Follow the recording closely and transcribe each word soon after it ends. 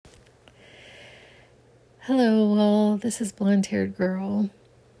Hello, all. This is Blonde Haired Girl.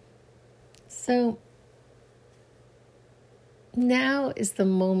 So, now is the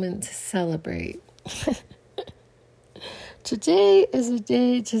moment to celebrate. Today is a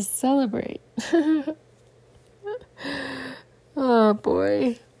day to celebrate. Oh,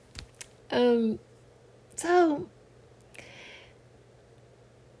 boy. So,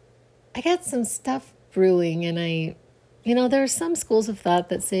 I got some stuff brewing, and there are some schools of thought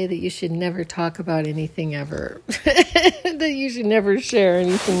that say that you should never talk about anything ever. That you should never share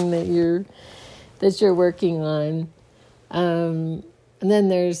anything that you're working on. And then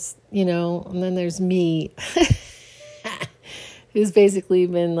there's me, who's basically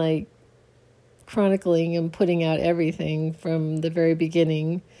been like chronicling and putting out everything from the very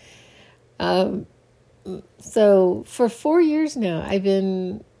beginning. So for 4 years now, I've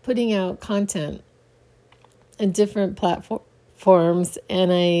been putting out content in different platforms,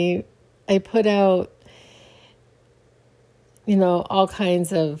 and I put out, all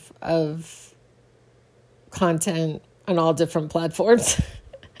kinds of content on all different platforms.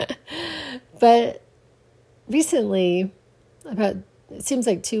 But recently, it seems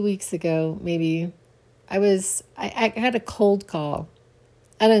like 2 weeks ago, maybe, I had a cold call.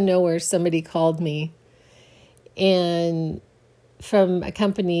 Out of nowhere, somebody called me, and from a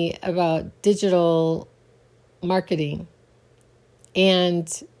company about digital marketing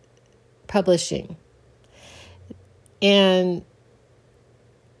and publishing. And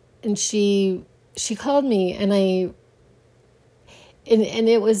she called me, and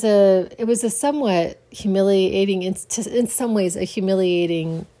it was a somewhat humiliating, in some ways a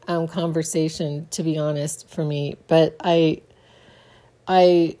humiliating conversation, to be honest, for me. But I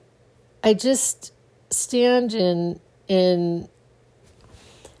just stand in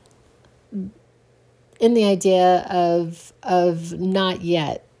the idea of not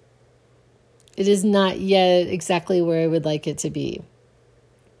yet. It is not yet exactly where I would like it to be.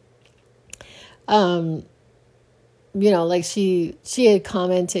 Like she had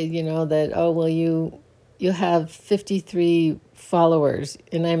commented, that, oh, well, you have 53 followers.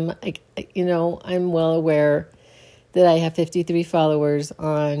 And I'm like, I'm well aware that I have 53 followers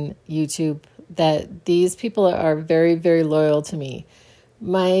on YouTube, that these people are very, very loyal to me.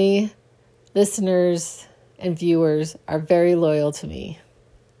 My listeners and viewers are very loyal to me.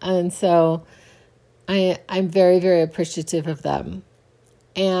 And so I'm very, very appreciative of them.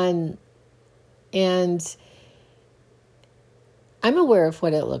 And I'm aware of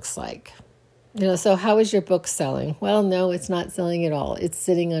what it looks like. So how is your book selling? Well, no, it's not selling at all. It's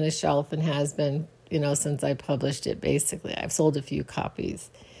sitting on a shelf and has been, since I published it, basically. I've sold a few copies.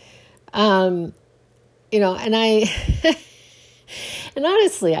 And and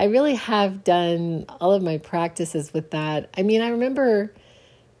honestly, I really have done all of my practices with that. I mean, I remember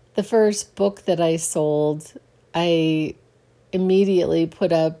the first book that I sold, I immediately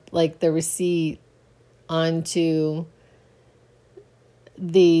put up like the receipt onto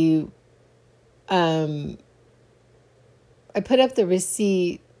the, I put up the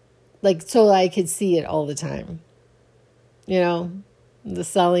receipt like so I could see it all the time. The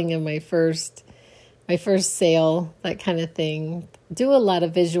selling of my first sale, that kind of thing. Do a lot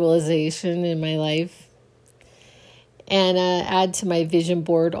of visualization in my life, and add to my vision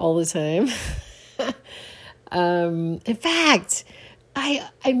board all the time. In fact,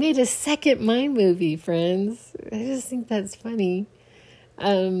 I made a second Mind movie, friends. I just think that's funny.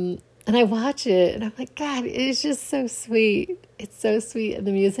 And I watch it, and I'm like, God, it's just so sweet. It's so sweet. And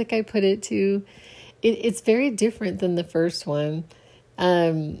the music I put it to, it's very different than the first one.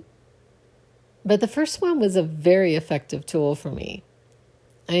 But the first one was a very effective tool for me.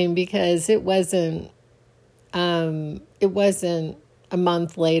 I mean, because it wasn't a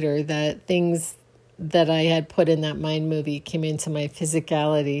month later that things that I had put in that Mind movie came into my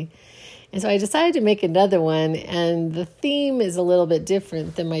physicality. And so I decided to make another one, and the theme is a little bit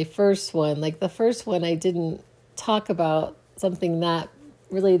different than my first one. Like the first one, I didn't talk about something that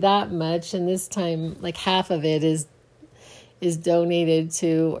much, and this time, like half of it is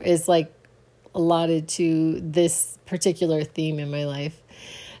like allotted to this particular theme in my life.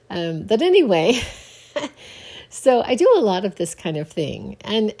 But anyway, so I do a lot of this kind of thing,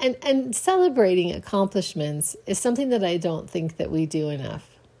 and celebrating accomplishments is something that I don't think that we do enough.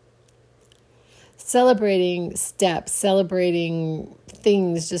 Celebrating steps, celebrating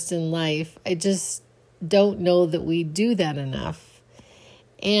things just in life, I just don't know that we do that enough.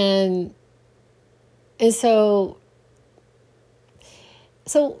 And so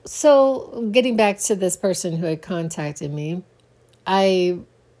getting back to this person who had contacted me,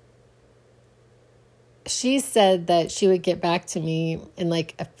 she said that she would get back to me in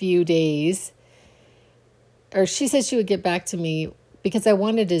like a few days or she said she would get back to me because I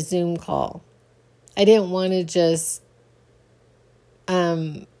wanted a Zoom call. I didn't want to just,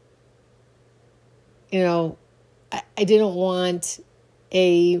 I didn't want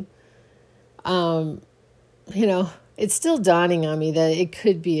a, it's still dawning on me that it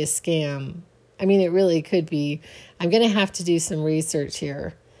could be a scam. I mean, it really could be. I'm going to have to do some research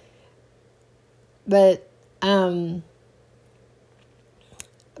here. But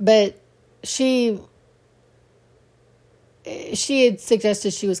she had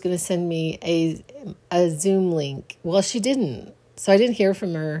suggested she was going to send me a Zoom link. Well, she didn't. So I didn't hear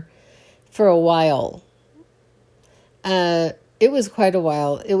from her for a while. It was quite a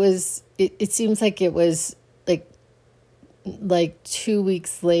while. It seems like it was like 2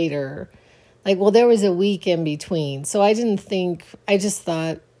 weeks later. There was a week in between. So I just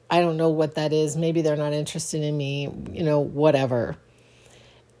thought, I don't know what that is. Maybe they're not interested in me, whatever.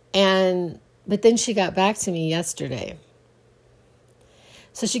 But then she got back to me yesterday.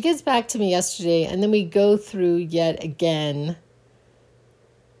 So she gets back to me yesterday, and then we go through yet again,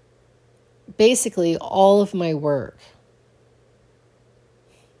 basically all of my work.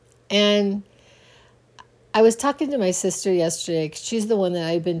 And I was talking to my sister yesterday, 'cause she's the one that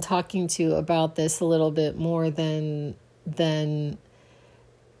I've been talking to about this a little bit more than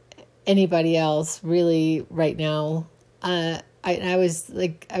anybody else really right now. I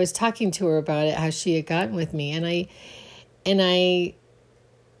was talking to her about it, how she had gotten with me, and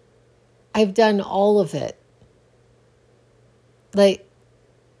I've done all of it.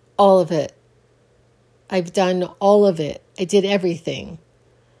 All of it. I've done all of it. I did everything.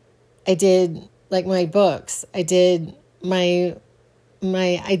 I did my books. I did the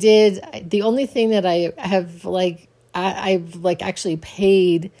only thing that I have I've actually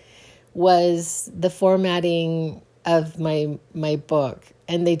paid was the formatting of my book,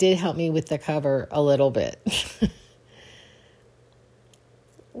 and they did help me with the cover a little bit.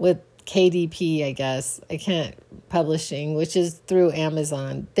 With KDP, I guess. I can't publishing, which is through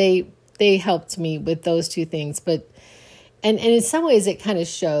Amazon. They helped me with those two things, but and in some ways it kind of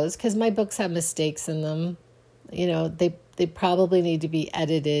shows, because my books have mistakes in them. They probably need to be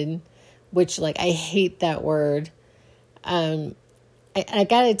edited, which I hate that word. I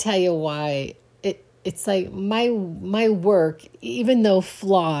got to tell you why. It's like my work, even though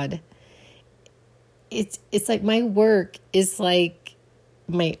flawed, it's like my work is like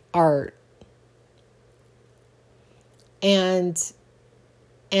my art. And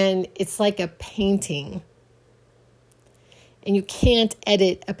it's like a painting. And you can't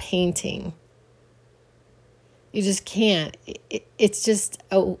edit a painting. You just can't. It's just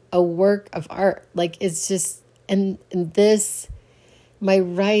a work of art. It's just, and this, my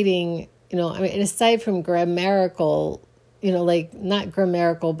writing, and aside from grammatical, not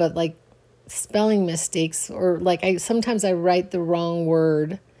grammatical, but spelling mistakes, or sometimes I write the wrong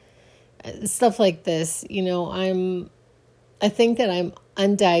word, stuff like this. I think that I'm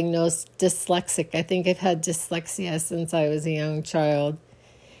undiagnosed dyslexic. I think I've had dyslexia since I was a young child.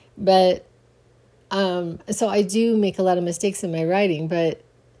 But, so I do make a lot of mistakes in my writing, but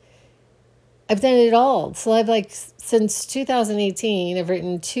I've done it all. So I've since 2018, I've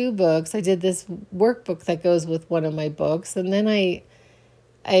written 2 books. I did this workbook that goes with one of my books. And then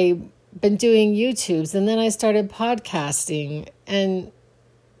I've been doing YouTubes, and then I started podcasting and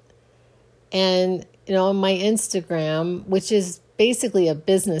on my Instagram, which is basically a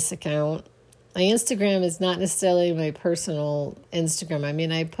business account. My Instagram is not necessarily my personal Instagram. I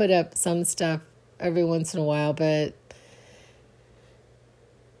mean, I put up some stuff every once in a while, but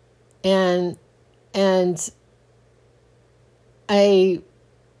and I've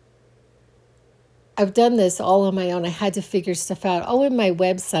done this all on my own. I had to figure stuff out. Oh, and my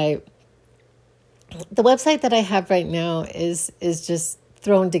website. The website that I have right now is just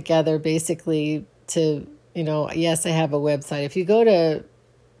thrown together basically to, yes, I have a website. If you go to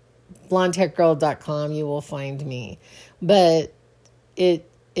blondehairgirl.com, you will find me. But it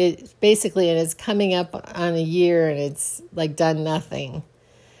basically, and it's coming up on a year, and it's done nothing.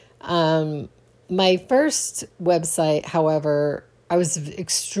 My first website, however, I was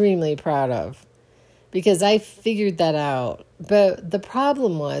extremely proud of, because I figured that out. But the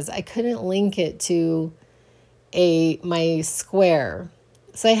problem was I couldn't link it to my Square.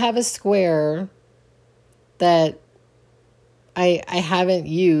 So I have a Square that I haven't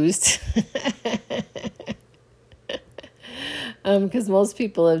used because most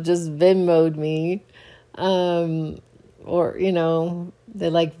people have just Venmo'd me, or they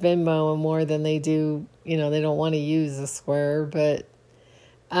like Venmo more than they do. They don't want to use a Square, but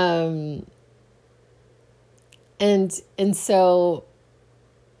and so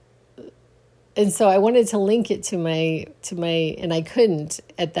and so I wanted to link it to my, and I couldn't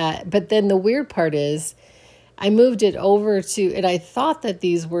at that. But then the weird part is I moved it over to, and I thought that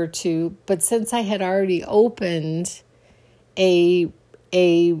these were two, but since I had already opened since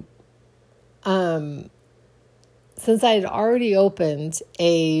I had already opened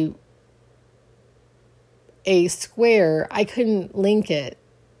a square, I couldn't link it.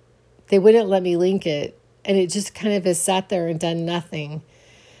 They wouldn't let me link it. And it just kind of has sat there and done nothing.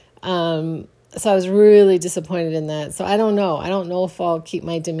 So I was really disappointed in that. So I don't know. I don't know if I'll keep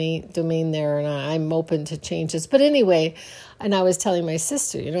my domain there or not. I'm open to changes. But anyway, and I was telling my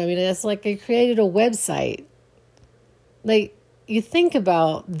sister, it's like I created a website. Like, you think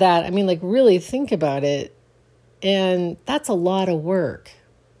about that. I mean, like, really think about it. And that's a lot of work.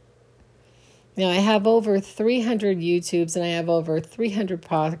 I have over 300 YouTubes and I have over 300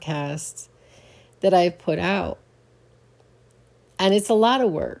 podcasts that I've put out. And it's a lot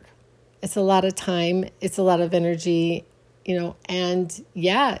of work. It's a lot of time. It's a lot of energy, and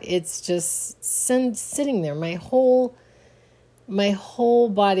yeah, it's just sitting there. My whole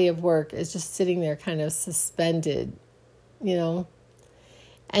body of work is just sitting there kind of suspended,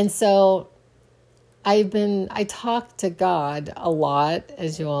 And so I talk to God a lot,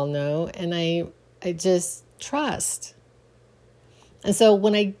 as you all know, and I just trust. And so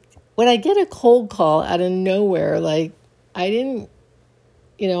when I get a cold call out of nowhere, like I didn't,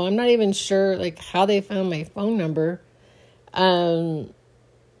 I'm not even sure like how they found my phone number, but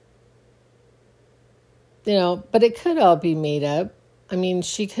it could all be made up. I mean,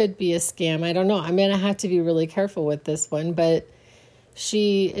 she could be a scam. I don't know. I'm going to have to be really careful with this one, but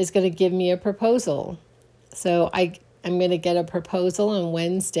she is going to give me a proposal. So I'm going to get a proposal on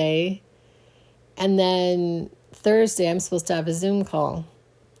Wednesday. And then Thursday, I'm supposed to have a Zoom call.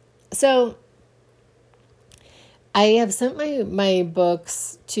 So I have sent my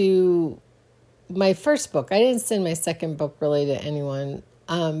books to my first book. I didn't send my second book really to anyone.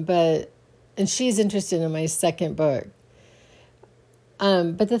 And she's interested in my second book.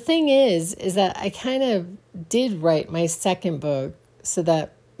 But the thing is that I kind of did write my second book so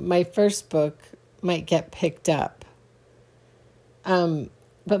that my first book might get picked up. But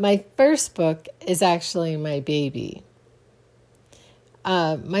my first book is actually my baby.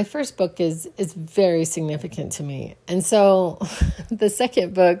 My first book is very significant to me. And so the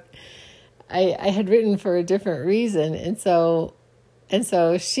second book I had written for a different reason. And so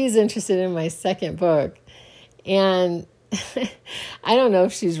she's interested in my second book. And I don't know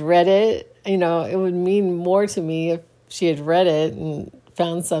if she's read it. It would mean more to me if she had read it and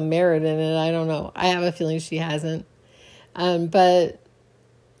found some merit in it. I don't know. I have a feeling she hasn't. But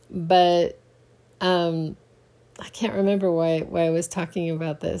I can't remember why I was talking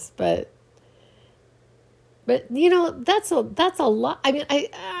about this, but that's a lot. I mean,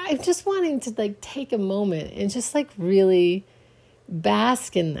 I'm just wanting to like take a moment and just like really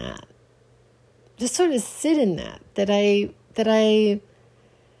bask in that, just sort of sit in that I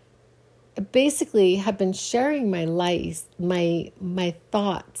basically have been sharing my life, my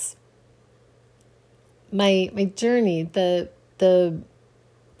thoughts, my journey,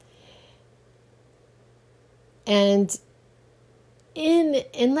 and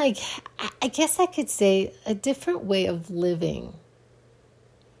in like, I guess I could say a different way of living.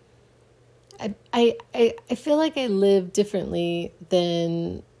 I feel like I live differently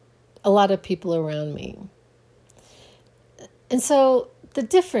than a lot of people around me. And so the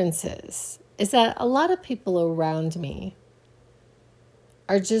difference is that a lot of people around me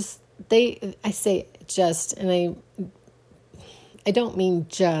are just, I say just, and I don't mean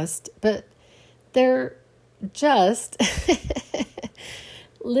just, but they're just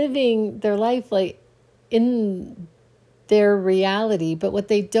living their life like in their reality. But what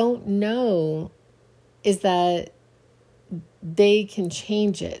they don't know is that they can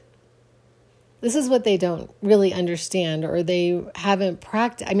change it. This is what they don't really understand, or they haven't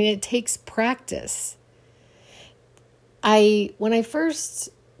practiced. I mean, it takes practice. When I first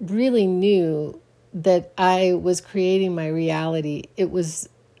really knew that I was creating my reality, it was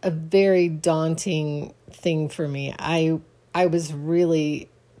a very daunting thing for me. I was really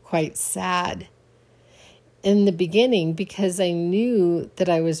quite sad in the beginning because I knew that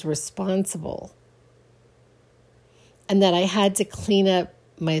I was responsible and that I had to clean up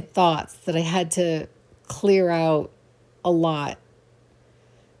my thoughts, that I had to clear out a lot.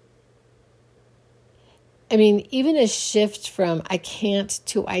 I mean, even a shift from I can't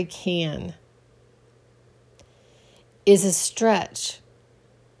to I can is a stretch.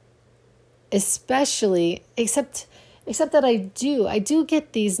 Especially, except that I do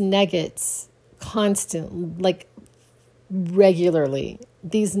get these nuggets constant, like regularly.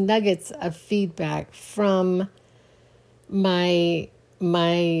 these nuggets of feedback from my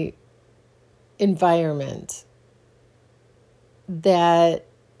environment that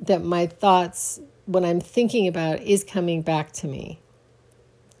my thoughts, when I'm thinking about, is coming back to me.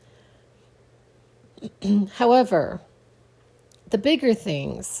 However, the bigger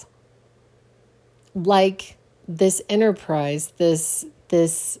things, like this enterprise, this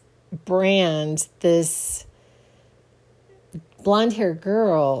brand, this blonde-haired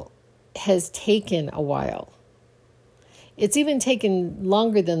girl, has taken a while. It's even taken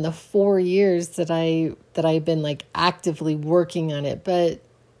longer than the 4 years that I've been like actively working on it. But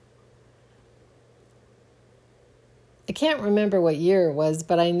I can't remember what year it was,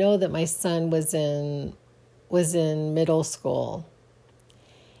 but I know that my son was in middle school.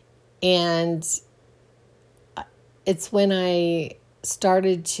 And it's when I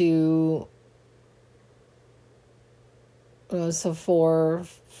started to, so 4,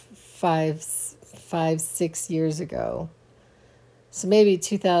 5, 6 years ago. So maybe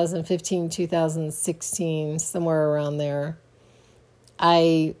 2015, 2016, somewhere around there,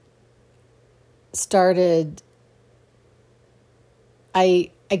 I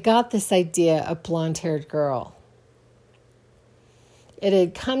got this idea of blonde-haired girl. It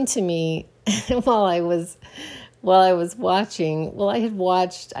had come to me while I was watching. Well, I had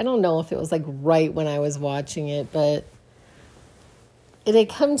watched, I don't know if it was like right when I was watching it, but it had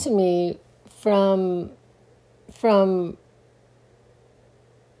come to me from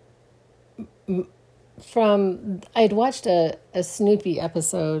I'd watched a Snoopy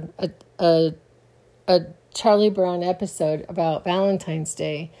episode, a Charlie Brown episode about Valentine's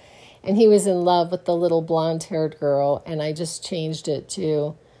Day, and he was in love with the little blonde-haired girl, and I just changed it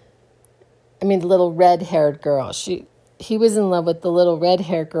to, the little red-haired girl. He was in love with the little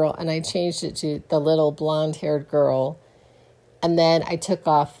red-haired girl, and I changed it to the little blonde-haired girl, and then I took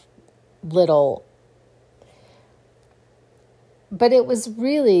off little. But it was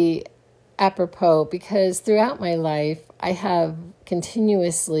really apropos because throughout my life, I have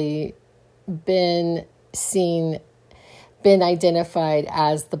continuously been identified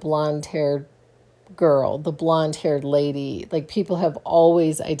as the blonde-haired girl, the blonde-haired lady. Like, people have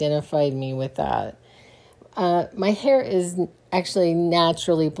always identified me with that. My hair is actually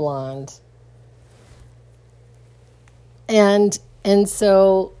naturally blonde. And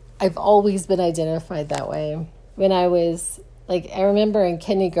so I've always been identified that way. When I was, I remember in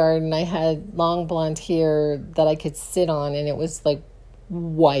kindergarten, I had long blonde hair that I could sit on, and it was like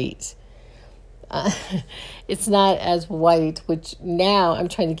white. It's not as white, which now I'm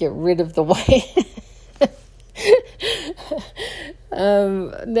trying to get rid of the white.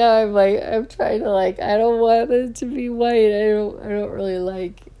 Now I'm trying to I don't want it to be white. I don't really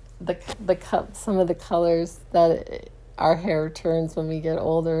like some of the colors that our hair turns when we get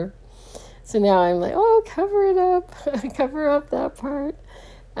older. So now I'm like, cover it up, cover up that part.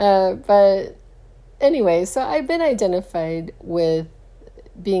 But anyway, so I've been identified with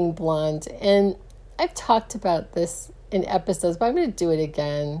being blonde, and I've talked about this in episodes, but I'm going to do it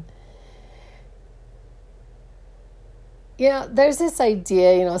again. There's this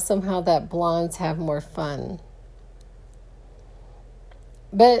idea, somehow that blondes have more fun.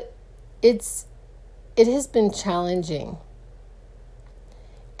 But it has been challenging.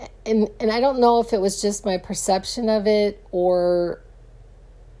 And I don't know if it was just my perception of it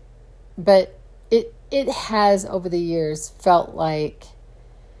but it has over the years felt like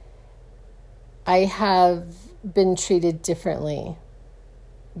I have been treated differently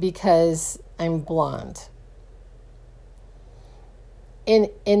because I'm blonde. In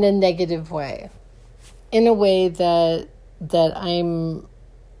a negative way. In a way that I'm,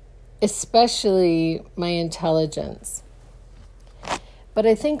 especially my intelligence. But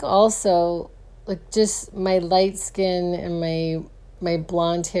I think also, just my light skin and my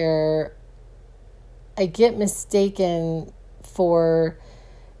blonde hair, I get mistaken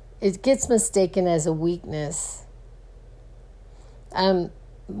it gets mistaken as a weakness.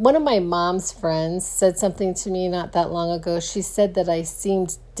 One of my mom's friends said something to me not that long ago. She said that I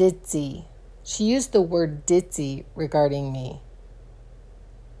seemed ditzy. She used the word ditzy regarding me.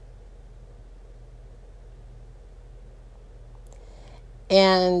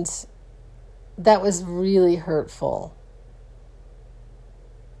 And that was really hurtful.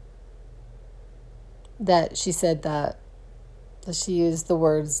 That she said that she used the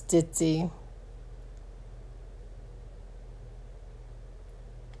words ditzy.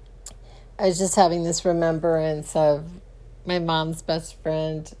 I was just having this remembrance of my mom's best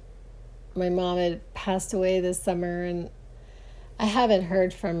friend. My mom had passed away this summer, and I haven't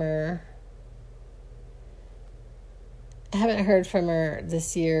heard from her. I haven't heard from her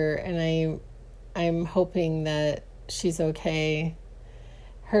this year, and I'm hoping that she's okay.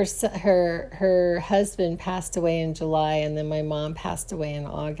 Her husband passed away in July, and then my mom passed away in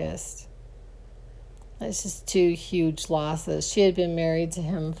August. That's just two huge losses. She had been married to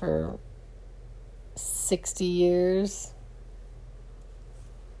him for 60 years.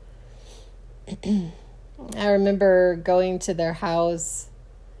 I remember going to their house,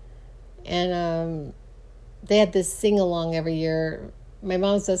 and they had this sing-along every year. My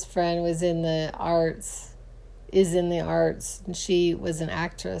mom's best friend is in the arts, and she was an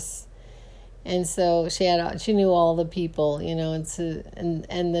actress. And so she knew all the people, and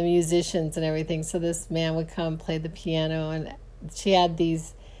the musicians and everything. So this man would come play the piano, and she had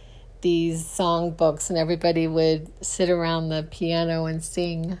these song books, and everybody would sit around the piano and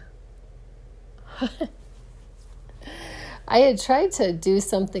sing. I had tried to do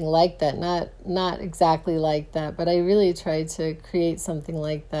something like that, not exactly like that, but I really tried to create something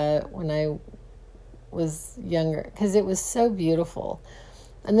like that when I was younger, because it was so beautiful.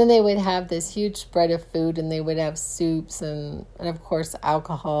 And then they would have this huge spread of food, and they would have soups and of course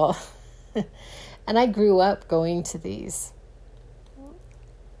alcohol. And I grew up going to these.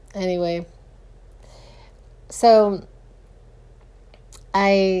 Anyway, so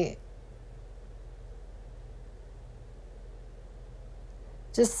I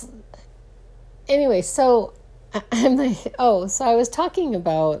so I'm like, so I was talking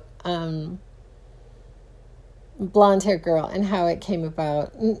about Blonde Hair Girl and how it came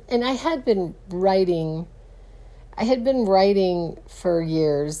about. And I had been writing for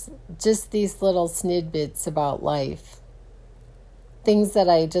years, just these little snidbits about life. Things that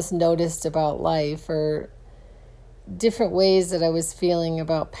I just noticed about life, or different ways that I was feeling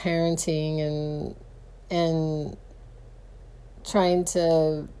about parenting and trying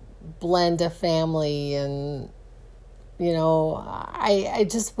to blend a family. And I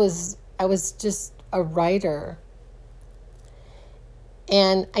was just a writer,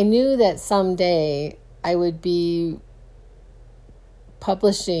 and I knew that someday I would be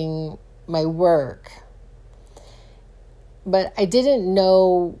publishing my work, but I didn't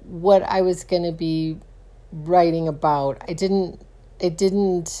know what I was going to be writing about. I didn't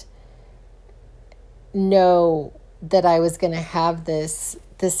know that I was going to have this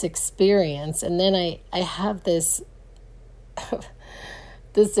experience. And then I have this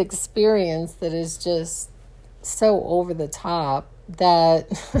this experience that is just so over the top that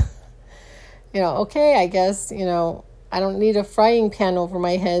okay, I guess, I don't need a frying pan over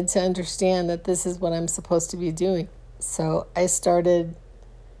my head to understand that this is what I'm supposed to be doing. So I started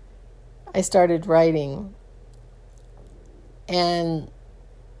writing, and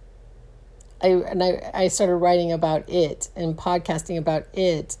I started writing about it and podcasting about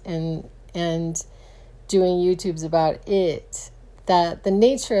it and doing YouTubes about it. That the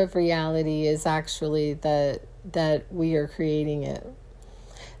nature of reality is actually that we are creating it.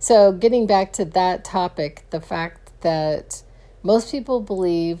 So getting back to that topic, the fact that most people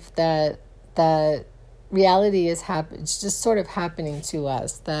believe that reality is it's just sort of happening to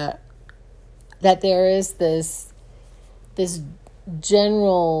us, that there is this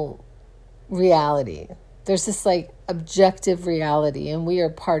general reality. There's this like objective reality, and we are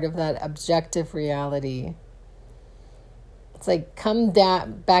part of that objective reality. It's like come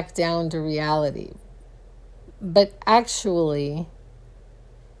back down to reality. But actually,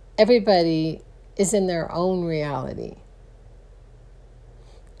 everybody is in their own reality.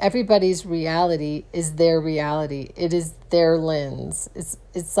 Everybody's reality is their reality. It is their lens.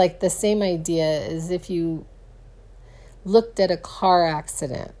 It's like the same idea as if you looked at a car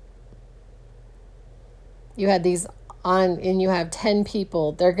accident. You had these on, and you have 10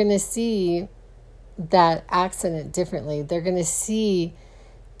 people. They're going to see that accident differently. They're going to see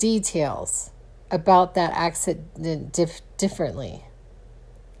details about that accident differently.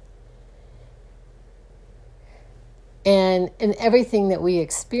 And everything that we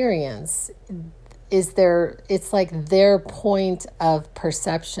experience it's like their point of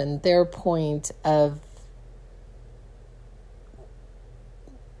perception, their point of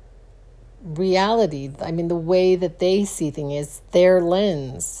reality. I mean, the way that they see things is their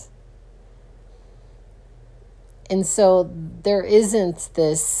lens. And so there isn't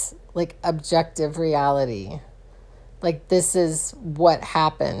this like objective reality. Like, this is what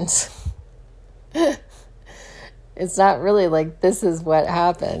happened. It's not really like this is what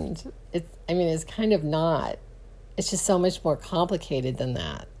happened. It's kind of not. It's just so much more complicated than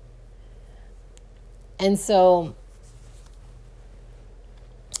that. And so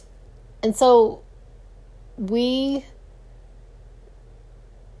we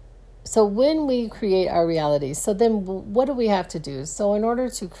So when we create our reality, so then what do we have to do? So in order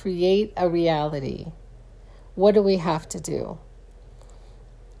to create a reality, what do we have to do?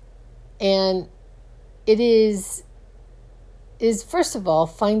 And it is first of all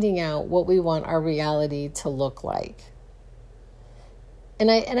finding out what we want our reality to look like.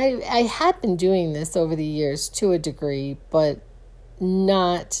 And I had been doing this over the years to a degree, but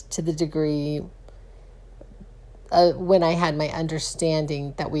not to the degree when I had my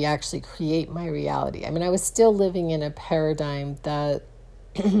understanding that we actually create my reality. I mean, I was still living in a paradigm that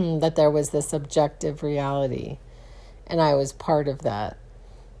that there was this objective reality, and I was part of that.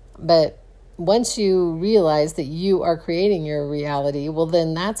 But once you realize that you are creating your reality, well,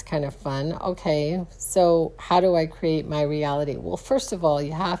 then that's kind of fun. Okay, so how do I create my reality? Well, first of all,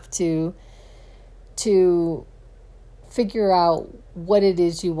 you have to figure out what it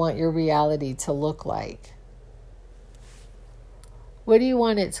is you want your reality to look like. What do you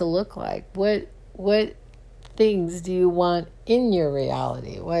want it to look like? What things do you want in your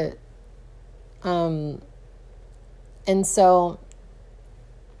reality? And so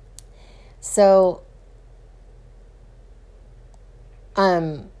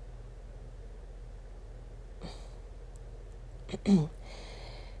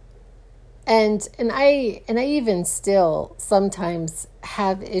and I even still sometimes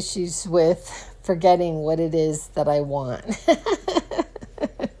have issues with forgetting what it is that I want.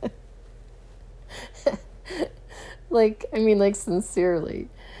 Like sincerely,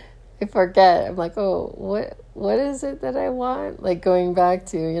 I forget. I'm like, oh, what is it that I want? Like going back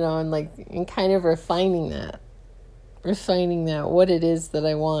to, and kind of refining that, what it is that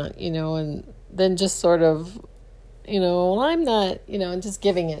I want, and then just sort of, well, I'm not, and just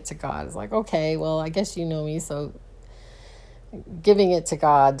giving it to God. It's like, okay, well, I guess you know me, so giving it to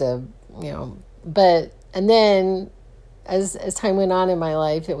God to, but, and then as time went on in my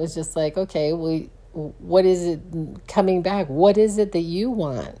life, it was just like, okay, what is it coming back? What is it that you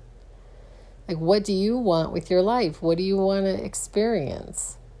want? Like, what do you want with your life? What do you want to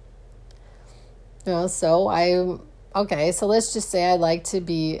experience? So so let's just say I'd like to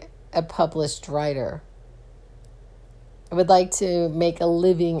be a published writer. I would like to make a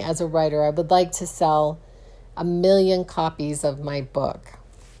living as a writer. I would like to sell 1 million copies of my book.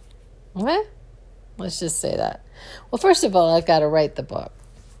 What? Let's just say that. Well, first of all, I've got to write the book.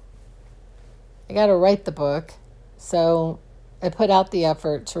 So I put out the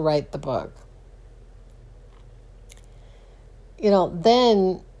effort to write the book.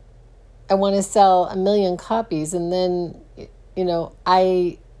 Then I want to sell 1 million copies. And then,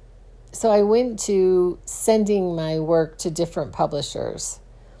 I went to sending my work to different publishers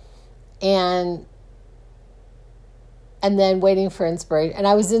and then waiting for inspiration. And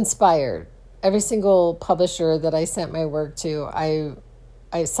I was inspired. Every single publisher that I sent my work to, I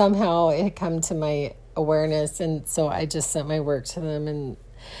somehow it had come to my awareness, and so I just sent my work to them. And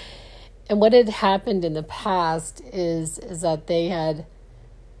what had happened in the past is that they had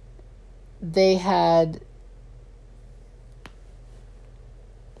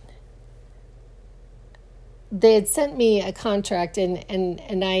sent me a contract,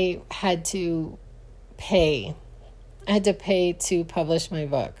 and I had to pay. I had to pay to publish my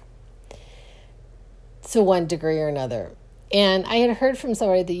book to one degree or another. And I had heard from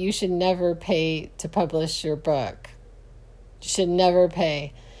somebody that you should never pay to publish your book. You should never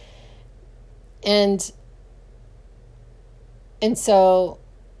pay. And so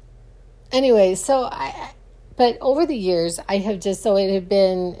anyway, but over the years I have just,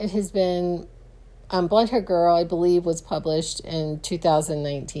 it has been Blonde Hair Girl, I believe, was published in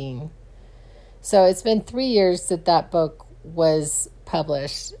 2019. So it's been 3 years that book was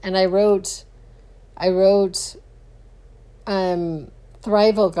published. And I wrote Thrival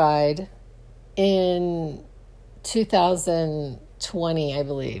Guide in 2020, I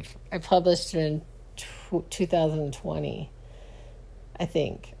believe. I published it in 2020, I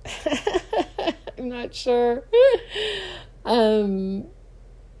think. I'm not sure. And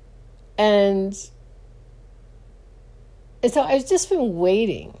so I've just been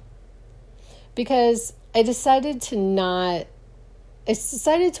waiting because I decided to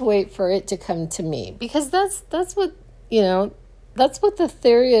wait for it to come to me, because that's what, that's what the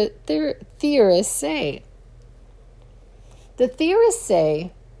theorists say. The theorists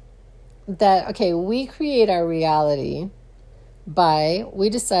say that, okay, we create our reality we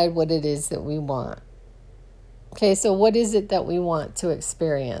decide what it is that we want. Okay, so what is it that we want to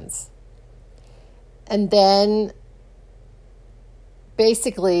experience? And then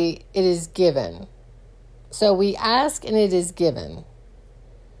basically it is given. So we ask and it is given.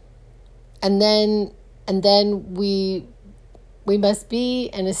 And then we we must be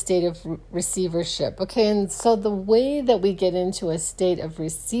in a state of receivership. Okay, and so the way that we get into a state of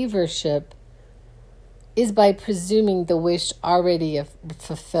receivership is by presuming the wish already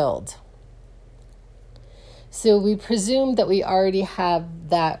fulfilled. So we presume that we already have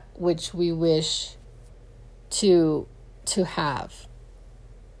that which we wish to have.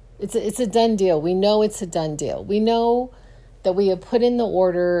 It's a done deal. We know it's a done deal. We know that we have put in the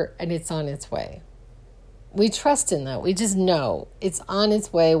order and it's on its way. We trust in that. We just know it's on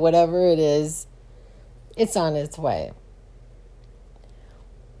its way. Whatever it is, it's on its way.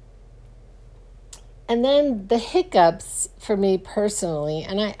 And then the hiccups for me personally,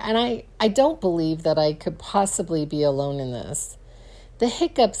 and I don't believe that I could possibly be alone in this. The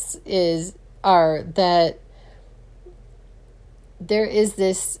hiccups are that there is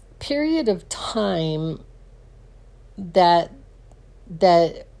this period of time that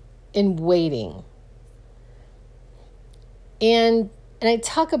in waiting. And I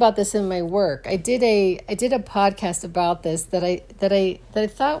talk about this in my work. I did a podcast about this that I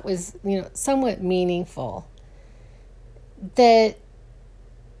thought was, somewhat meaningful. That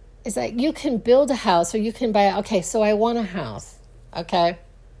is like you can build a house or you can buy. Okay, so I want a house. Okay,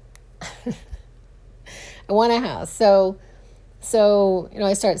 I want a house. So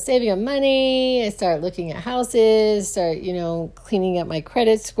I start saving up money. I start looking at houses. Start cleaning up my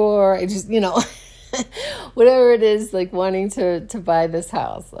credit score. I just whatever it is, like wanting to buy this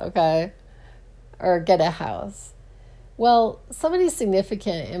house, okay? Or get a house. Well, somebody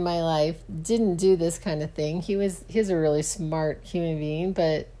significant in my life didn't do this kind of thing. He's a really smart human being,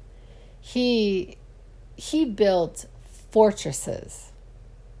 but he built fortresses.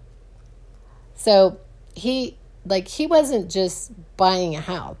 So he wasn't just buying a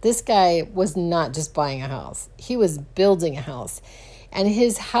house. This guy was not just buying a house. He was building a house. And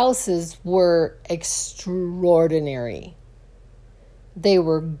his houses were extraordinary. They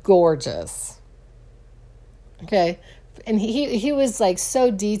were gorgeous. Okay? And he was like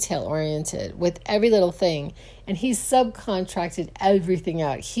so detail oriented with every little thing. And he subcontracted everything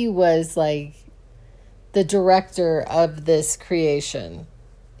out. He was like the director of this creation.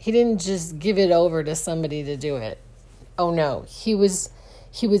 He didn't just give it over to somebody to do it. Oh no. He would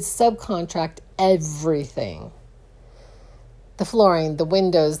subcontract everything. The flooring, the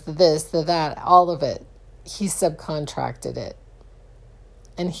windows, the this, the that, all of it. He subcontracted it.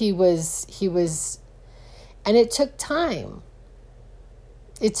 And he was, and it took time.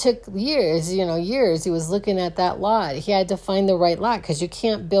 It took years. He was looking at that lot. He had to find the right lot because you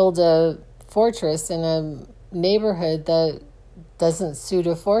can't build a fortress in a neighborhood that doesn't suit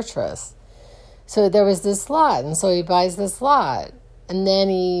a fortress. So there was this lot, and so he buys this lot. And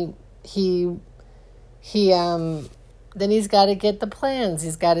then then he's got to get the plans.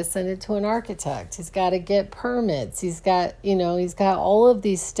 He's got to send it to an architect. He's got to get permits. He's got all of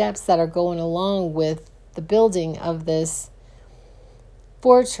these steps that are going along with the building of this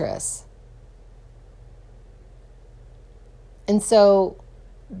fortress. And so,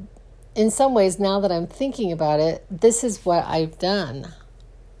 in some ways, now that I'm thinking about it, this is what I've done.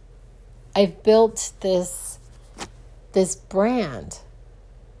 I've built this brand.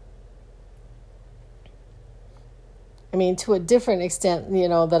 I mean, to a different extent,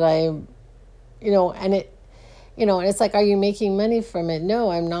 that I, and it, and it's like, are you making money from it? No,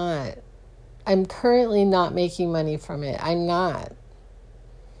 I'm not. I'm currently not making money from it. I'm not.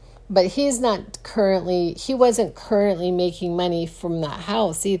 But he wasn't currently making money from that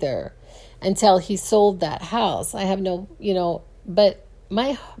house either until he sold that house. I have no, but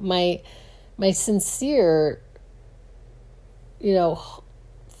my sincere,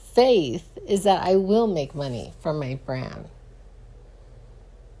 faith is that I will make money from my brand.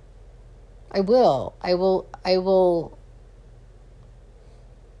 I will.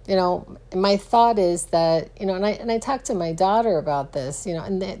 My thought is that, and I talked to my daughter about this,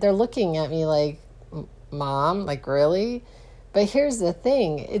 and they're looking at me like, Mom, like, really? But here's the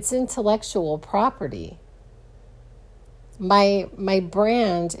thing, it's intellectual property. My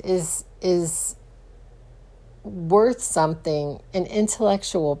brand is worth something, an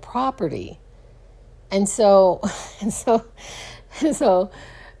intellectual property. And so,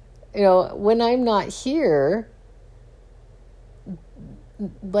 when I'm not here,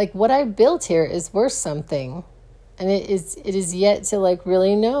 like what I built here is worth something. And it is yet to like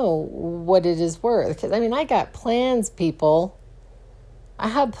really know what it is worth. Because I got plans, people. I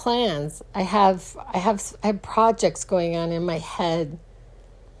have plans. I have projects going on in my head.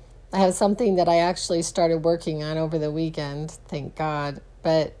 I have something that I actually started working on over the weekend, thank God.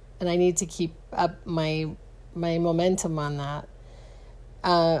 And I need to keep up my momentum on that.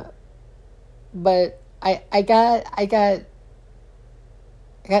 But I got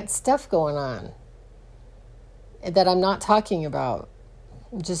I got stuff going on that I'm not talking about.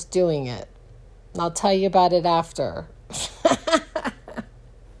 I'm just doing it. And I'll tell you about it after.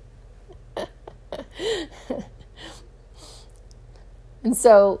 And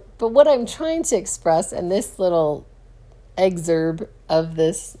so, but what I'm trying to express in this little excerpt of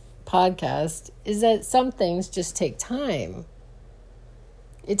this podcast is that some things just take time.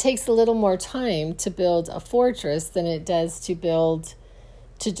 It takes a little more time to build a fortress than it does to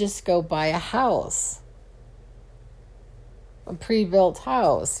just go buy a house, a pre-built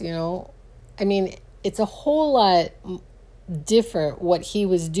house, you know. I mean, it's a whole lot different what he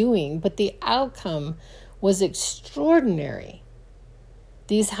was doing, but the outcome was extraordinary.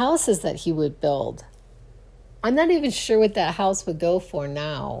 These houses that he would build, I'm not even sure what that house would go for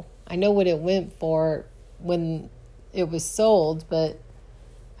now. I know what it went for when it was sold, but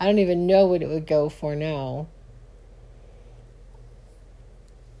I don't even know what it would go for now.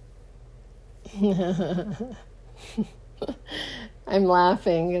 I'm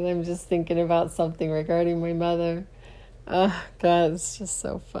laughing and I'm just thinking about something regarding my mother. Oh, God, it's just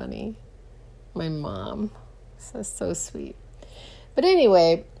so funny. My mom. So sweet. But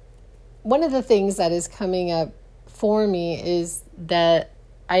anyway, one of the things that is coming up for me is that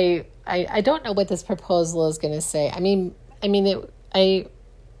I don't know what this proposal is going to say. I'm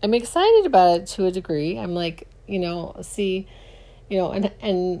excited about it to a degree. I'm like, see,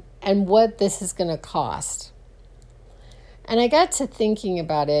 and what this is going to cost. And I got to thinking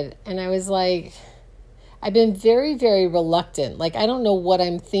about it, and I was like, I've been very, very reluctant. Like, I don't know what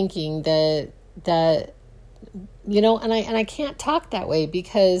I'm thinking that and I can't talk that way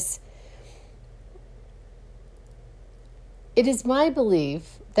because it is my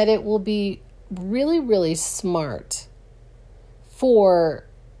belief that it will be really, really smart for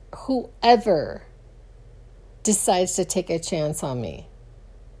whoever decides to take a chance on me.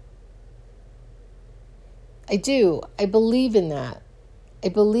 I do. I believe in that. I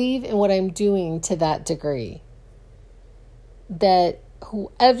believe in what I'm doing to that degree. That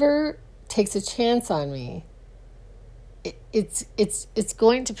whoever takes a chance on me, it's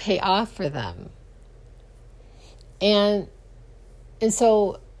going to pay off for them. And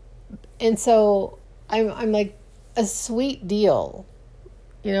so I'm like, a sweet deal,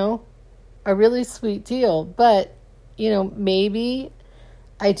 a really sweet deal. But, maybe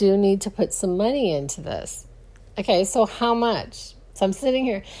I do need to put some money into this. Okay, so how much? So I'm sitting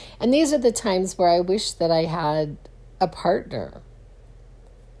here, and these are the times where I wish that I had a partner.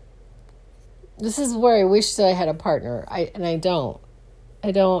 This is where I wish that I had a partner. I don't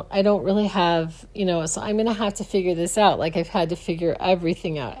really have, so I'm going to have to figure this out. Like, I've had to figure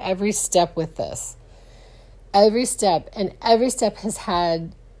everything out, every step with this. Every step has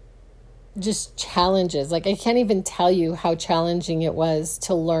had just challenges. Like, I can't even tell you how challenging it was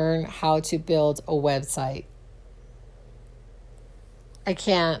to learn how to build a website. I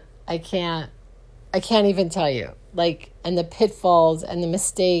can't even tell you. Like, and the pitfalls and the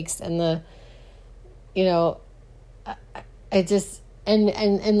mistakes and the, I just,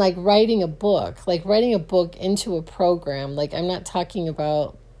 and like writing a book into a program. Like, I'm not talking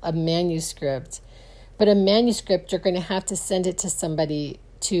about a manuscript, but a manuscript, you're going to have to send it to somebody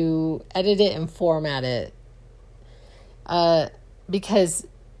to edit it and format it. Because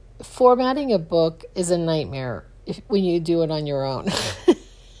formatting a book is a nightmare when you do it on your own.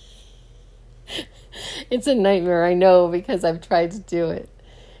 It's a nightmare, I know, because I've tried to do it.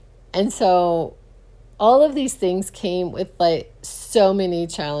 And so all of these things came with like so many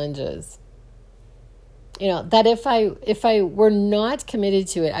challenges. That if I were not committed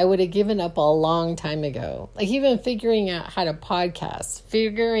to it, I would have given up a long time ago. Like, even figuring out how to podcast,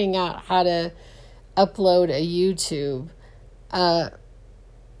 figuring out how to upload a YouTube,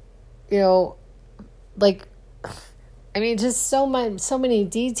 just so many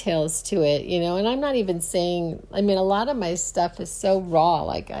details to it, and I'm not even saying, a lot of my stuff is so raw,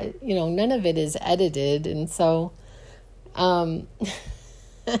 like none of it is edited. And so, I'm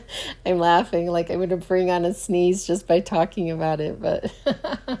laughing, like I'm going to bring on a sneeze just by talking about it, but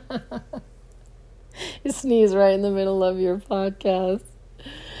you sneeze right in the middle of your podcast,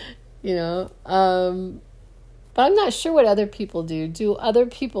 but I'm not sure what other people do. Do other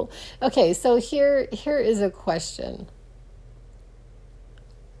people? Okay, so here is a question.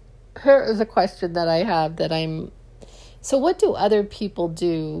 Here is a question that I have so what do other people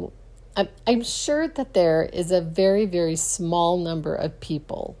do? I'm sure that there is a very, very small number of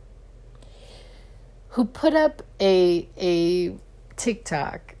people who put up a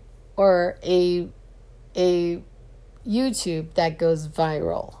TikTok or a YouTube that goes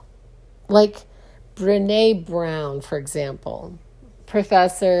viral. Like Brene Brown, for example,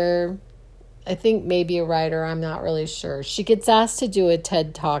 professor, I think maybe a writer, I'm not really sure. She gets asked to do a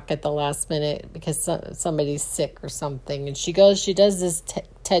TED Talk at the last minute because somebody's sick or something. And she does this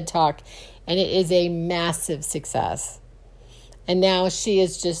TED Talk, and it is a massive success. And now she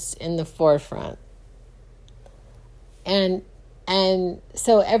is just in the forefront. And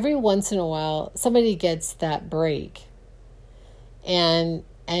so every once in a while, somebody gets that break. And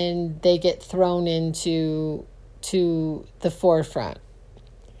they get thrown into the forefront.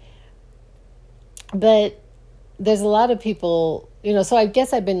 But there's a lot of people, so I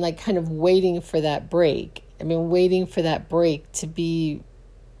guess I've been like kind of waiting for that break. I've been waiting for that break to be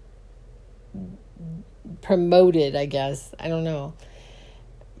promoted, I guess. I don't know.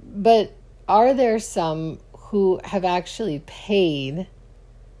 But are there some who have actually paid,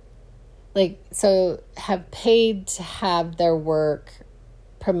 have paid to have their work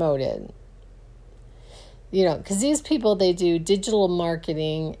promoted? Because these people, they do digital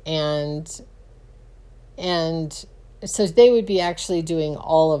marketing and so they would be actually doing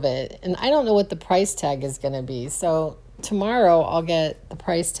all of it. And I don't know what the price tag is going to be. So tomorrow I'll get the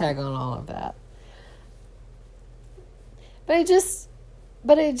price tag on all of that. And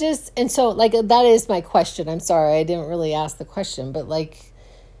so that is my question. I'm sorry, I didn't really ask the question, but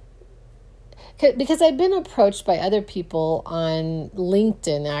because I've been approached by other people on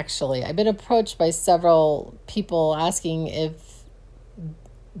LinkedIn, actually. I've been approached by several people asking if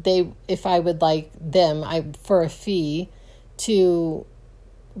I would like them, for a fee, to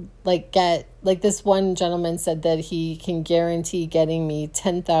get, this one gentleman said that he can guarantee getting me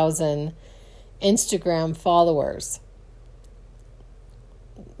 10,000 Instagram followers.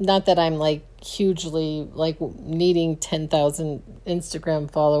 Not that I'm hugely needing 10,000 Instagram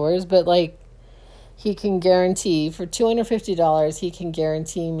followers, but he can guarantee for $250, he can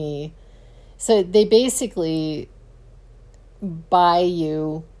guarantee me. So they basically buy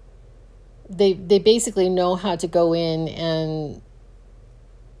you. They basically know how to go in and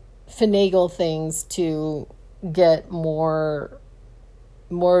finagle things to get more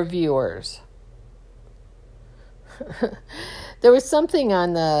viewers. There was something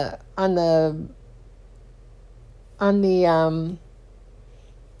on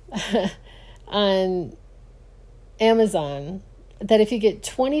on Amazon that if you get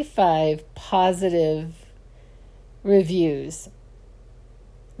 25 positive reviews,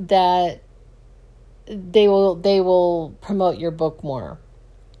 that they will promote your book more.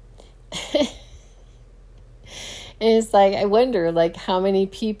 And it's I wonder how many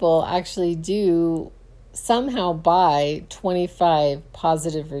people actually do somehow buy 25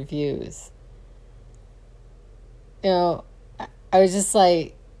 positive reviews. I was just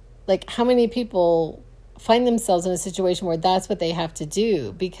how many people find themselves in a situation where that's what they have to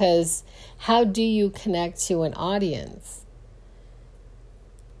do? Because how do you connect to an audience?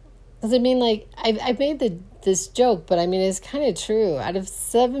 Because I've made this joke, but it's kind of true. Out of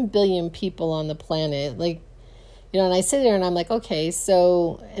 7 billion people on the planet, and I sit there and I'm okay,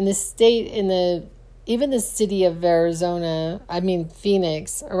 so in the state, even the city of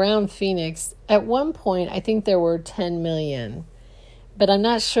Phoenix, around Phoenix, at one point, I think there were 10 million. But I'm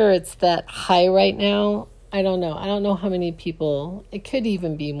not sure it's that high right now. I don't know. I don't know how many people. It could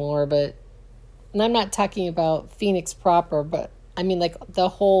even be more, and I'm not talking about Phoenix proper, but the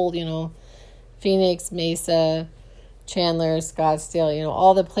whole, Phoenix, Mesa, Chandler, Scottsdale,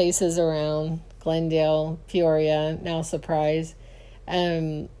 all the places around Glendale, Peoria, now Surprise,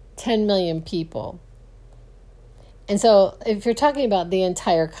 10 million people. And so if you're talking about the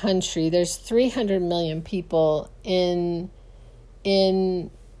entire country, there's 300 million people in the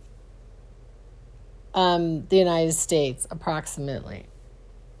United States, approximately.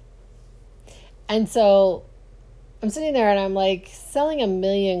 And so I'm sitting there and I'm selling 1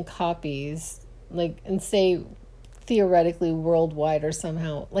 million copies, and say theoretically worldwide or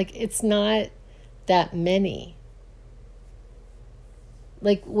somehow, it's not that many.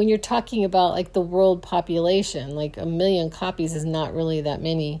 When you're talking about the world population, 1 million copies is not really that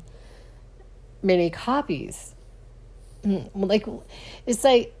many copies. It's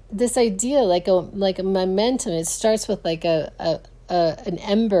this idea, a momentum. It starts with an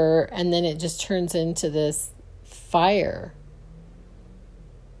ember, and then it just turns into this fire.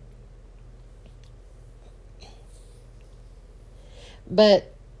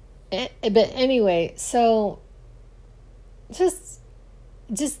 But anyway, so just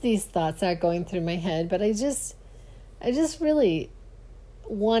these thoughts are going through my head, but I just really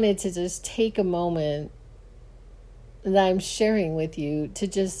wanted to just take a moment that I'm sharing with you to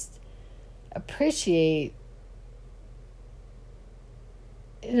just appreciate,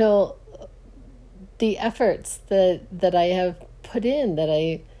 the efforts that I have put in, that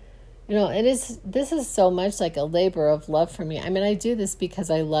I, this is so much like a labor of love for me. I mean, I do this because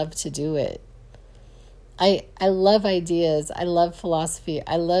I love to do it. I love ideas. I love philosophy.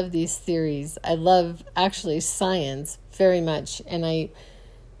 I love these theories. I love actually science very much.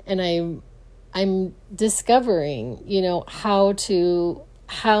 I'm discovering, how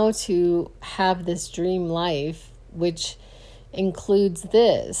to have this dream life, which includes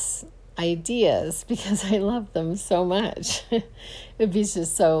this ideas, because I love them so much. It'd be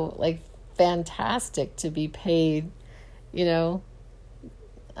just so like fantastic to be paid, a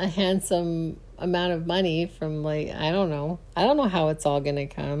handsome amount of money from I don't know how it's all going to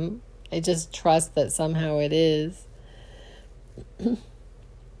come. I just trust that somehow it is. But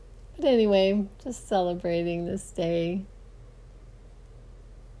anyway, just celebrating this day.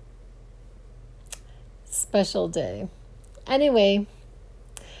 Special day. Anyway,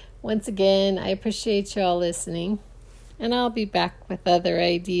 once again, I appreciate you all listening, and I'll be back with other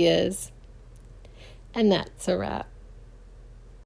ideas. And that's a wrap.